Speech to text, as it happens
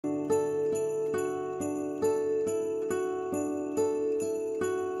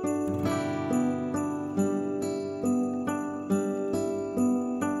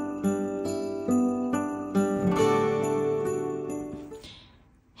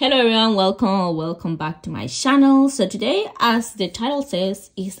Hello everyone, welcome back to my channel. So today, as the title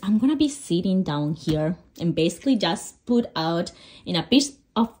says, is I'm gonna be sitting down here and basically just put out in a piece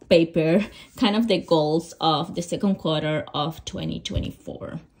of paper kind of the goals of the second quarter of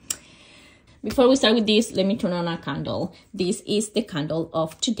 2024. Before we start with this, let me turn on a candle. This is the candle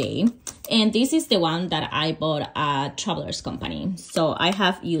of today, and this is the one that I bought at Travelers Company. So I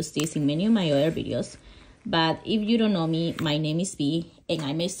have used this in many of my other videos. But if you don't know me, my name is V, and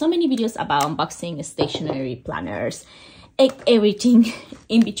I made so many videos about unboxing stationery planners and everything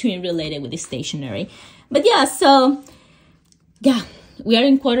in between related with the stationery. But yeah, so yeah, we are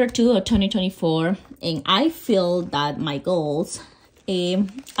in quarter 2 of 2024, and I feel that my goals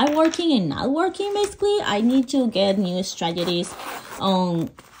are working and not working. Basically, I need to get new strategies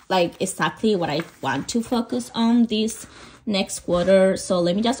on like exactly what I want to focus on this next quarter. So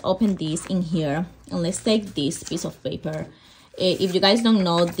let me just open this in here, and let's take this piece of paper. If you guys don't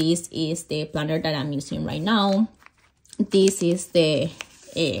know, this is the planner that I'm using right now. This is the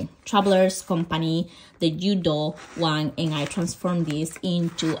Travelers Company, the Judo one, and I transformed this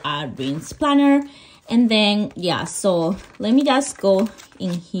into a rinse planner. And then yeah, so let me just go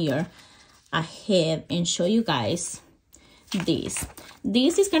in here ahead and show you guys this.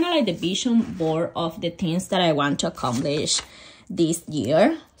 This is kind of like the vision board of the things that I want to accomplish this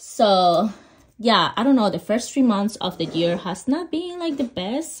year. So yeah, I don't know, the first 3 months of the year has not been like the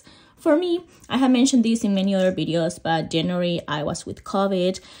best for me. I have mentioned this in many other videos, but January I was with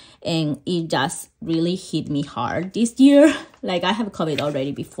COVID and it just really hit me hard this year. Like I have COVID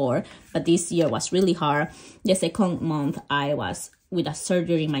already before, but this year was really hard. The second month I was with a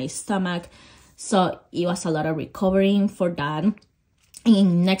surgery in my stomach, so it was a lot of recovering for that.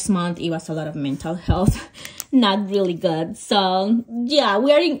 And next month it was a lot of mental health, not really good. So yeah,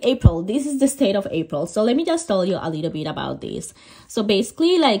 we are in April. This is the state of April. So let me just tell you a little bit about this. So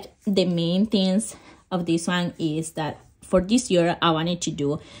basically, like the main things of this one is that for this year I wanted to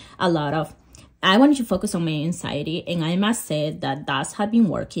do I wanted to focus on my anxiety, and I must say that has been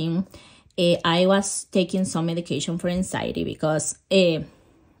working. I was taking some medication for anxiety because I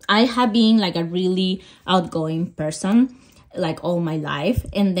have been like a really outgoing person like all my life,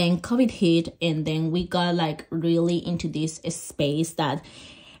 and then COVID hit, and then we got like really into this space that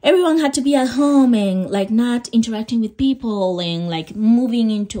everyone had to be at home and like not interacting with people and like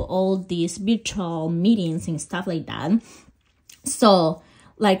moving into all these virtual meetings and stuff like that. So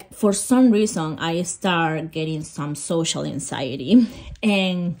like for some reason I start getting some social anxiety,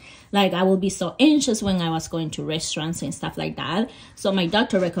 and like I will be so anxious when I was going to restaurants and stuff like that. So my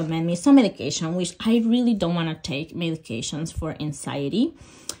doctor recommended me some medication, which I really don't want to take medications for anxiety.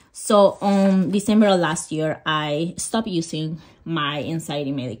 So on December of last year, I stopped using my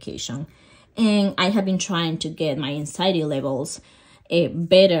anxiety medication, and I have been trying to get my anxiety levels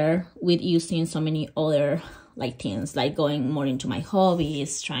better with using so many other like things, like going more into my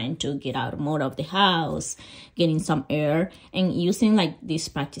hobbies, trying to get out more of the house, getting some air, and using like these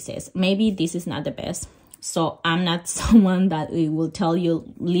practices. Maybe this is not the best, so I'm not someone that will tell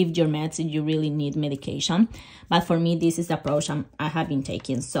you leave your meds if you really need medication, but for me this is the approach I have been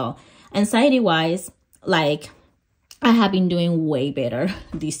taking. So anxiety wise, like I have been doing way better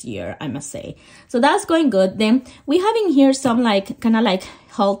this year, I must say. So that's going good. Then we have in here some like kind of like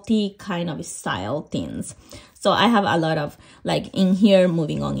healthy kind of style things. So I have a lot of like in here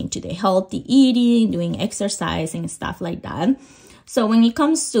moving on into the healthy eating, doing exercise and stuff like that. So when it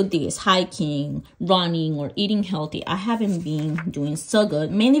comes to this hiking, running, or eating healthy, I haven't been doing so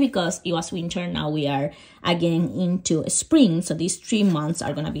good, mainly because it was winter. Now we are again into spring. So these 3 months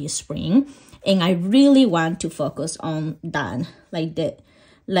are gonna be spring. And I really want to focus on that,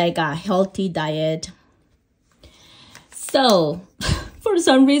 like a healthy diet. So for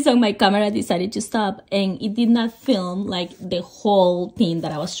some reason, my camera decided to stop, and it did not film like the whole thing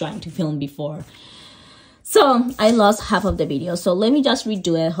that I was trying to film before. So I lost half of the video. So let me just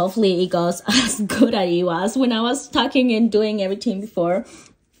redo it. Hopefully it goes as good as it was when I was talking and doing everything before.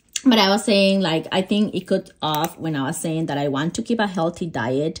 But I was saying, like, I think it cut off when I was saying that I want to keep a healthy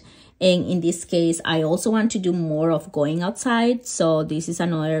diet. And in this case, I also want to do more of going outside. So this is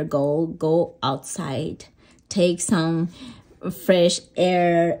another goal. Go outside, take some fresh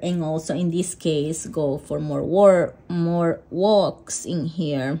air, and also in this case, go for more walks in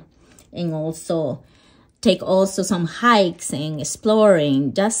here, and also take also some hikes and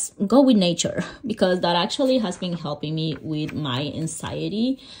exploring. Just go with nature, because that actually has been helping me with my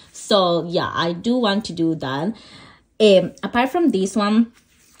anxiety. So yeah, I do want to do that. Apart from this one,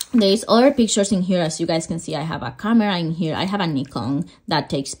 There's other pictures in here. As you guys can see, I have a camera in here. I have a Nikon that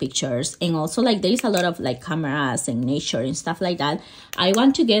takes pictures, and also like there's a lot of like cameras and nature and stuff like that. I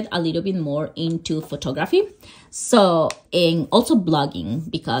want to get a little bit more into photography, so, and also blogging,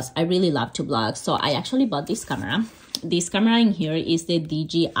 because I really love to blog. So I actually bought this camera. This camera in here is the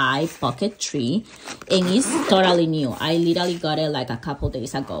DJI Pocket 3, and it's totally new. I literally got it like a couple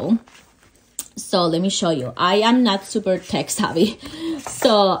days ago. So let me show you. I am not super tech savvy,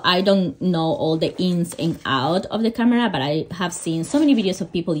 so I don't know all the ins and out of the camera, but I have seen so many videos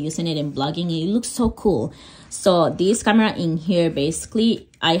of people using it and blogging. It looks so cool. So this camera in here, basically,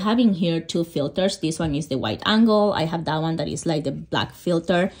 I have in here two filters. This one is the wide angle. I have that one that is like the black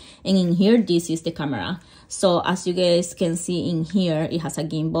filter. And in here, this is the camera. So as you guys can see in here, it has a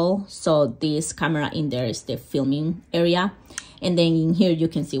gimbal. So this camera in there is the filming area. And then in here, you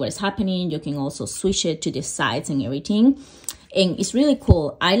can see what is happening. You can also switch it to the sides and everything. And it's really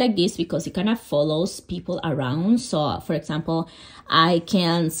cool. I like this because it kind of follows people around. So for example, I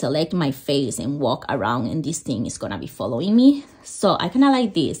can select my face and walk around, and this thing is gonna be following me. So I kind of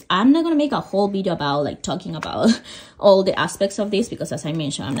like this. I'm not gonna make a whole video about like talking about all the aspects of this, because as I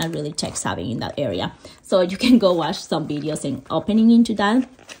mentioned, I'm not really tech savvy in that area. So you can go watch some videos and opening into that.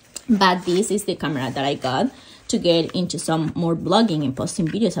 But this is the camera that I got to get into some more blogging and posting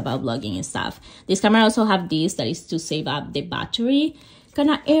videos about blogging and stuff. This camera also have this that is to save up the battery kind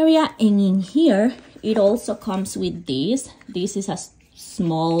of area. And in here, it also comes with this. This is a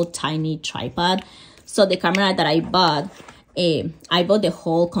small, tiny tripod. So the camera that I bought the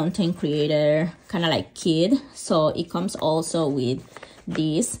whole content creator kind of like kit. So it comes also with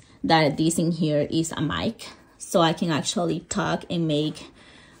this, that this in here is a mic. So I can actually talk and make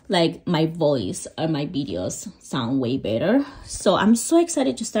like my voice or my videos sound way better. So I'm so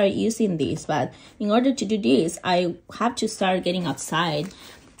excited to start using this. But in order to do this, I have to start getting outside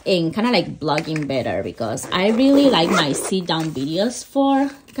and kind of like blogging better, because I really like my sit down videos for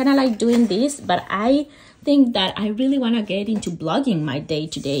kind of like doing this. But I think that I really want to get into blogging my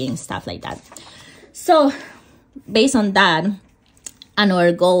day-to-day and stuff like that. So based on that,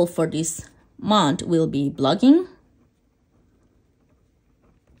 another goal for this month will be blogging.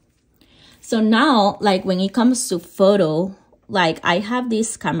 So now, like when it comes to photo, like I have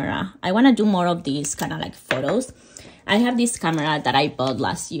this camera. I want to do more of these kind of like photos. I have this camera that I bought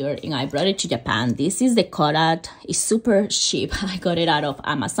last year and I brought it to Japan. This is the Kodak. It's super cheap. I got it out of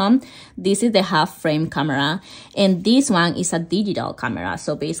Amazon. This is the half frame camera, and this one is a digital camera.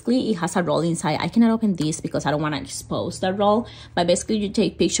 So basically it has a roll inside. I cannot open this because I don't want to expose the roll, but basically you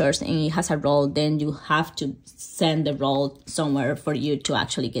take pictures and it has a roll. Then you have to send the roll somewhere for you to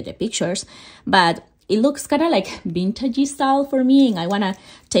actually get the pictures. But it looks kind of like vintagey style for me, and I want to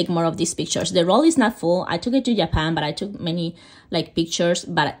take more of these pictures. The roll is not full. I took it to Japan, but I took many like pictures,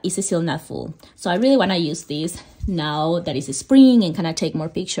 but it's still not full. So I really want to use this now that it's spring and kind of take more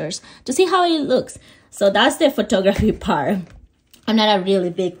pictures to see how it looks. So that's the photography part. I'm not a really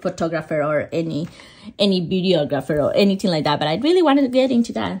big photographer or any videographer or anything like that, but I really wanted to get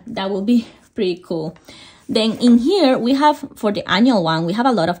into that. That will be pretty cool. Then in here, we have, for the annual one, we have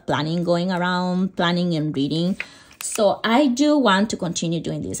a lot of planning going around, planning and reading. So I do want to continue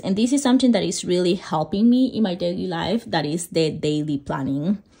doing this. And this is something that is really helping me in my daily life. That is the daily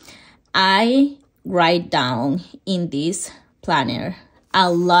planning. I write down in this planner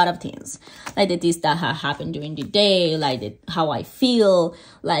a lot of things. Like the things that have happened during the day, like how I feel,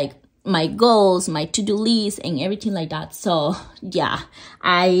 like my goals, my to-do list, and everything like that. So yeah,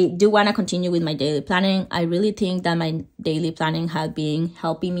 I do want to continue with my daily planning. I really think that my daily planning has been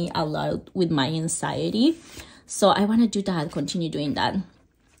helping me a lot with my anxiety. So I want to do that, continue doing that.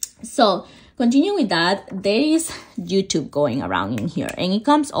 So continue with that, there is YouTube going around in here, and it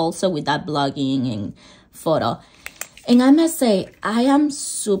comes also with that blogging and photo. And I must say, I am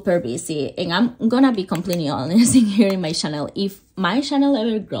super busy, and I'm gonna be completely honest in here in my channel. If my channel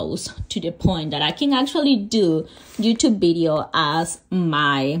ever grows to the point that I can actually do YouTube video as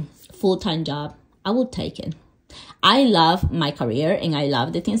my full-time job, I will take it. I love my career and I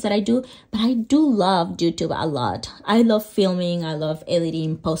love the things that I do, but I do love YouTube a lot. I love filming, I love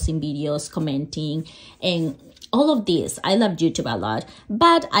editing, posting videos, commenting, and all of this. I love YouTube a lot,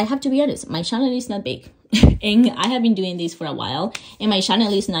 but I have to be honest, my channel is not big. And I have been doing this for a while, and my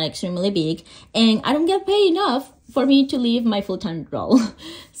channel is not extremely big, and I don't get paid enough for me to leave my full-time role.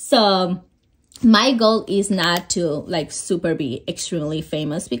 So my goal is not to like super be extremely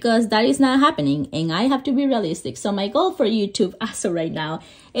famous, because that is not happening, and I have to be realistic. So my goal for YouTube as of right now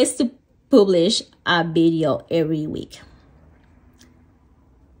is to publish a video every week.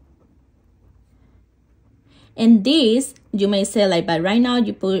 And this, you may say like, but right now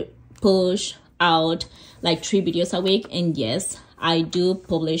you push out like 3 videos a week. And yes, I do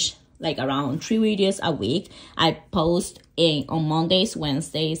publish like around 3 videos a week. I post on Mondays,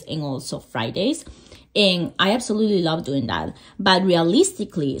 Wednesdays, and also Fridays. And I absolutely love doing that. But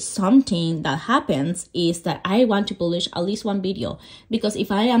realistically, something that happens is that I want to publish at least 1 video, because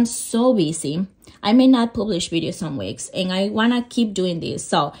if I am so busy, I may not publish videos some weeks, and I want to keep doing this.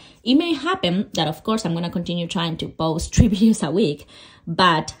 So it may happen that, of course, I'm going to continue trying to post 3 videos a week.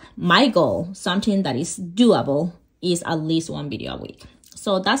 But my goal, something that is doable, is at least 1 video a week.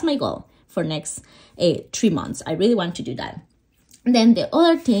 So that's my goal for next 3 months. I really want to do that. Then the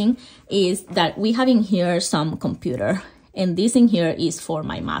other thing is that we have in here some computer, and this in here is for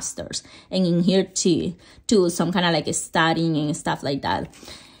my masters, and in here too some kind of like studying and stuff like that.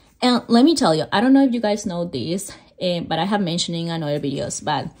 And let me tell you, I don't know if you guys know this, but I have mentioned in other videos,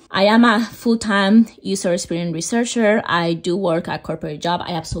 but I am a full-time user experience researcher. I do work a corporate job.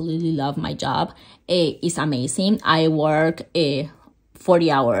 I absolutely love my job. It's amazing. I work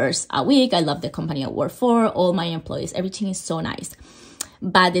 40 hours a week. I love the company I work for, all my employees, everything is so nice.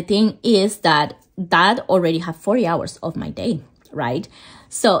 But the thing is that already have 40 hours of my day, right?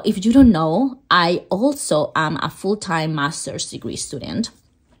 So if you don't know, I also am a full-time master's degree student.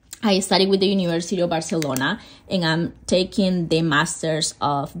 I study with the University of Barcelona, and I'm taking the Masters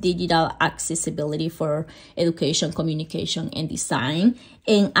of Digital Accessibility for Education, Communication, and Design.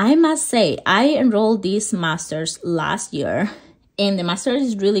 And I must say, I enrolled this Masters last year, and the Masters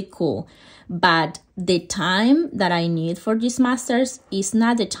is really cool. But the time that I need for this Masters is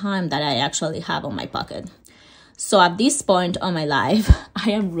not the time that I actually have on my pocket. So at this point on my life, I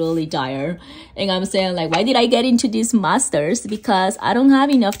am really tired, and I'm saying like, why did I get into this Masters? Because I don't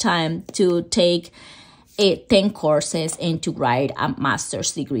have enough time to take 10 courses and to write a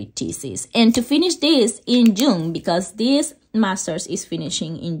master's degree thesis and to finish this in June, because this Masters is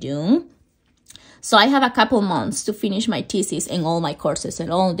finishing in June. So I have a couple months to finish my thesis and all my courses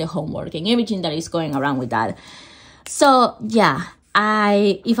and all the homework and everything that is going around with that. So yeah,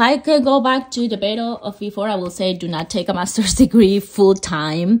 if I could go back to the battle of before, I will say do not take a master's degree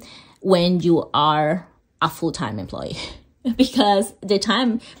full-time when you are a full-time employee, because the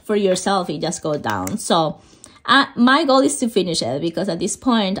time for yourself, it just goes down. So my goal is to finish it, because at this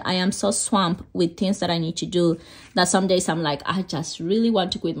point I am so swamped with things that I need to do that some days I'm like, I just really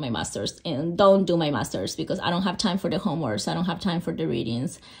want to quit my master's and don't do my master's, because I don't have time for the homeworks, I don't have time for the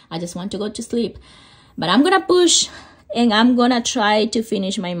readings, I just want to go to sleep. But I'm gonna push, and I'm gonna try to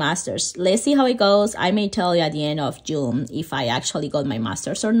finish my master's. Let's see how it goes. I may tell you at the end of June if I actually got my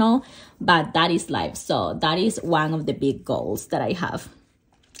master's or no, but that is life. So that is one of the big goals that I have.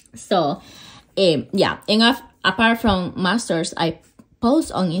 So yeah, and apart from masters, I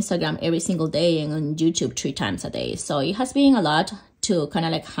post on Instagram every single day and on YouTube 3 times a day. So it has been a lot to kind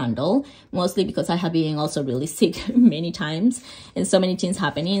of like handle, mostly because I have been also really sick many times and so many things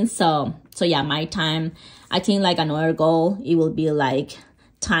happening. So yeah, my time, I think like another goal, it will be like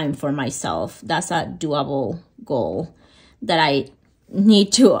time for myself. That's a doable goal that I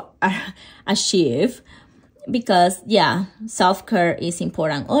need to achieve, because yeah, self-care is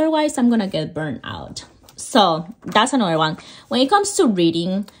important. Otherwise, I'm gonna get burnt out. So that's another one. When it comes to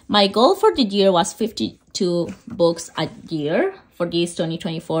reading, my goal for the year was 52 books a year for this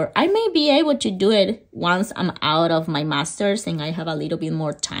 2024. I may be able to do it once I'm out of my master's and I have a little bit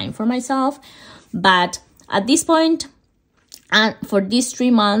more time for myself. But at this point, and for these 3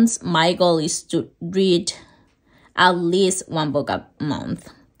 months, my goal is to read at least 1 book a month.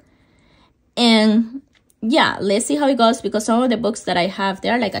 And yeah, let's see how it goes, because some of the books that I have,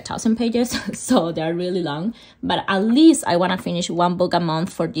 they're like 1,000 pages, so they're really long. But at least I want to finish 1 book a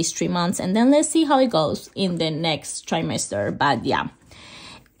month for these 3 months, and then let's see how it goes in the next trimester. But yeah,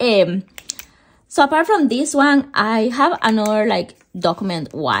 so apart from this one, I have another like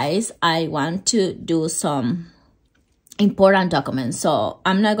document wise. I want to do some important documents. So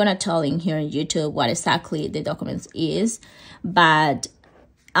I'm not gonna tell in here on YouTube what exactly the documents is, but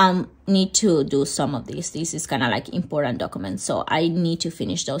need to do some of this. This is kind of like important documents, so I need to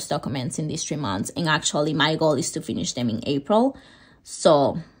finish those documents in these 3 months. And actually my goal is to finish them in April.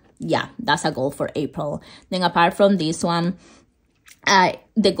 So yeah, that's a goal for April. Then apart from this one,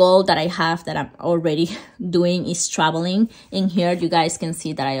 the goal that I have that I'm already doing is traveling. In here you guys can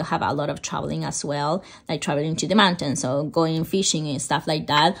see that I have a lot of traveling as well, like traveling to the mountains, so going fishing and stuff like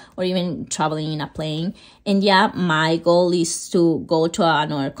that, or even traveling in a plane. And yeah, my goal is to go to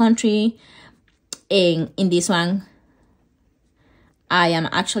another country. And in this one, I am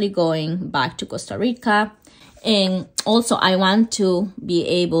actually going back to Costa Rica. And also I want to be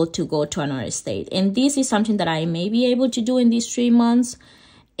able to go to another state, and this is something that I may be able to do in these 3 months.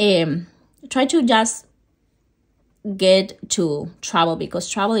 Try to just get to travel, because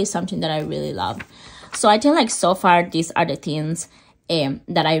travel is something that I really love. So I think like so far these are the things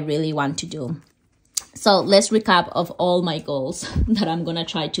that I really want to do. So let's recap of all my goals that I'm gonna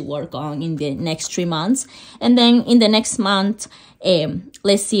try to work on in the next 3 months. And then in the next month,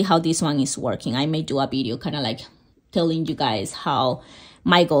 let's see how this one is working. I may do a video kind of like telling you guys how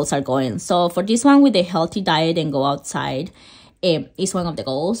my goals are going. So for this one, with a healthy diet and go outside, is one of the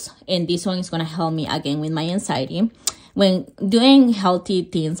goals. And this one is gonna help me again with my anxiety. When doing healthy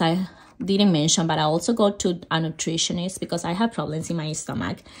things, I didn't mention, but I also go to a nutritionist because I have problems in my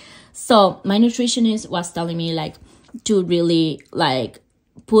stomach. So my nutritionist was telling me like to really like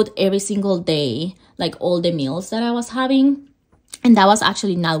put every single day like all the meals that I was having, and that was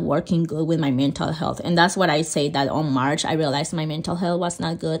actually not working good with my mental health. And that's what I say, that on March I realized my mental health was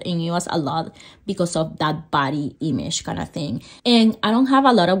not good, and it was a lot because of that body image kind of thing. And I don't have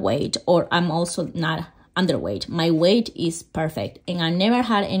a lot of weight, or I'm also not underweight. My weight is perfect, and I never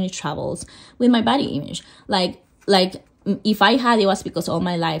had any troubles with my body image. Like if I had, it was because all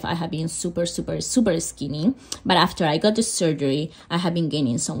my life I have been super skinny, but after I got the surgery I have been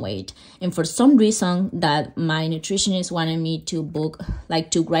gaining some weight. And for some reason that my nutritionist wanted me to book,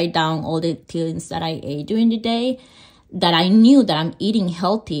 like to write down all the things that I ate during the day, that I knew that I'm eating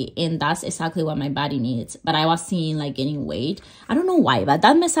healthy and that's exactly what my body needs, but I was seeing like gaining weight. I don't know why, but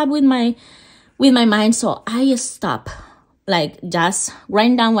that messed up with my mind. So I stopped like just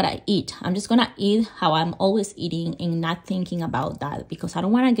writing down what I eat. I'm just gonna eat how I'm always eating and not thinking about that, because I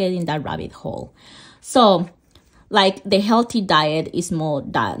don't want to get in that rabbit hole. So like the healthy diet is more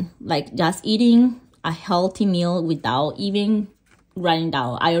that, like just eating a healthy meal without even writing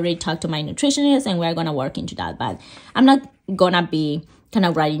down. I already talked to my nutritionist and we're gonna work into that, but I'm not gonna be kind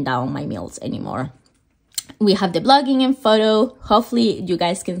of writing down my meals anymore. We have the blogging and photo. Hopefully you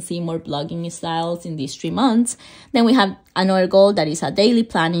guys can see more blogging styles in these 3 months. Then we have another goal that is a daily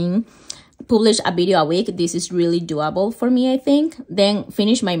planning. Publish a video a week. This is really doable for me, I think. Then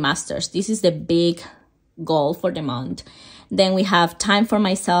finish my master's. This is the big goal for the month. Then we have time for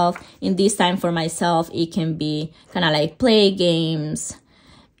myself. In this time for myself, it can be kind of like play games.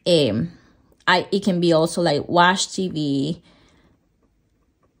 It can be also like watch TV.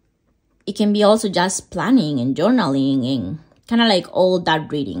 It can be also just planning and journaling and kind of like all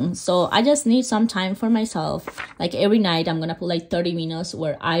that reading. So I just need some time for myself. Like every night I'm gonna put like 30 minutes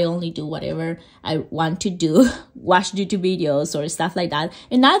where I only do whatever I want to do, watch YouTube videos or stuff like that,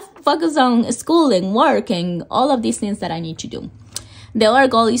 and not focus on school and work and all of these things that I need to do. The other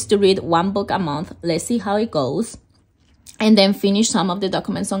goal is to read 1 book a month. Let's see how it goes. And then finish some of the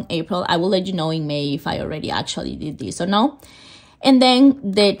documents on April. I will let you know in May if I already actually did this or no. And then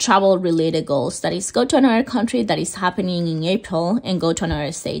the travel related goals, that is go to another country that is happening in April and go to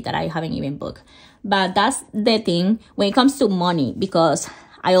another state that I haven't even booked. But that's the thing when it comes to money, because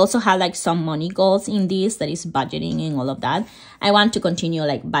I also have like some money goals in this, that is budgeting and all of that. I want to continue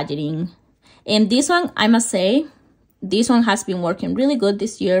like budgeting. And this one, I must say, this one has been working really good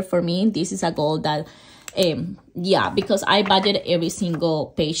this year for me. This is a goal that yeah, because I budget every single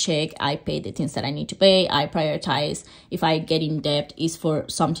paycheck. I pay the things that I need to pay. I prioritize. If I get in debt, is for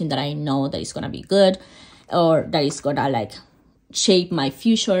something that I know that is gonna be good, or that is gonna like shape my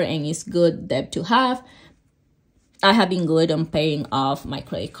future and is good debt to have. I have been good on paying off my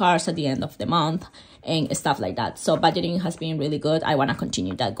credit cards at the end of the month and stuff like that. So budgeting has been really good. I want to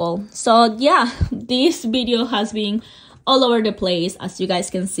continue that goal. So yeah, this video has been all over the place. As you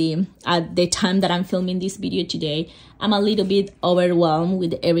guys can see, at the time that I'm filming this video today, I'm a little bit overwhelmed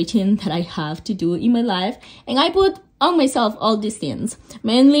with everything that I have to do in my life, and I put on myself all these things.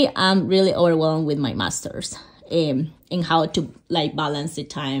 Mainly, I'm really overwhelmed with my masters and how to like balance the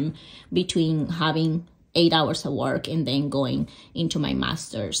time between having 8 hours of work and then going into my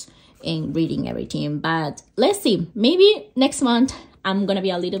masters and reading everything. But let's see, maybe next month I'm gonna be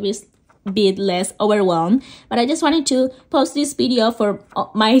a little bit less overwhelmed. But I just wanted to post this video for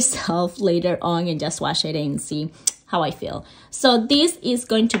myself later on and just watch it and see how I feel. So this is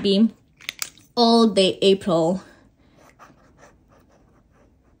going to be all the April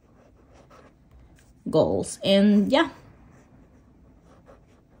goals, and yeah,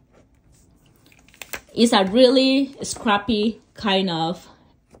 it's a really scrappy kind of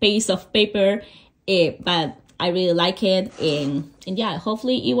piece of paper, but I really like it, and yeah,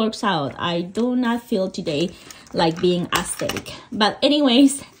 hopefully it works out. I do not feel today like being aesthetic, but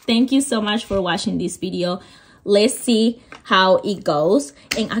anyways, thank you so much for watching this video. Let's see how it goes.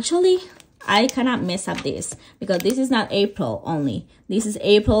 And actually, I cannot mess up this because this is not April only. This is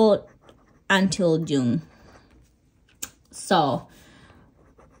April until June. So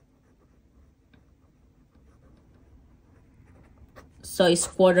it's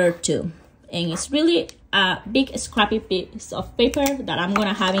Q2, and it's really a big scrappy piece of paper that I'm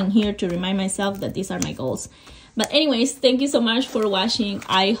gonna have in here to remind myself that these are my goals. But anyways, thank you so much for watching.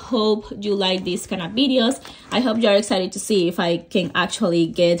 I hope you like these kind of videos. I hope you're excited to see if I can actually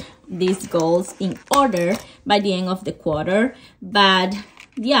get these goals in order by the end of the quarter. But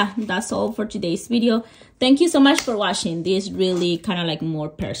yeah, that's all for today's video. Thank you so much for watching. These really kind of like more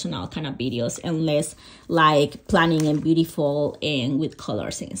personal kind of videos and less like planning and beautiful and with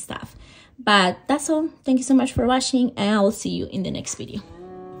colors and stuff. But that's all. Thank you so much for watching, and I will see you in the next video.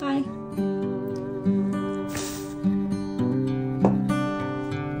 Bye.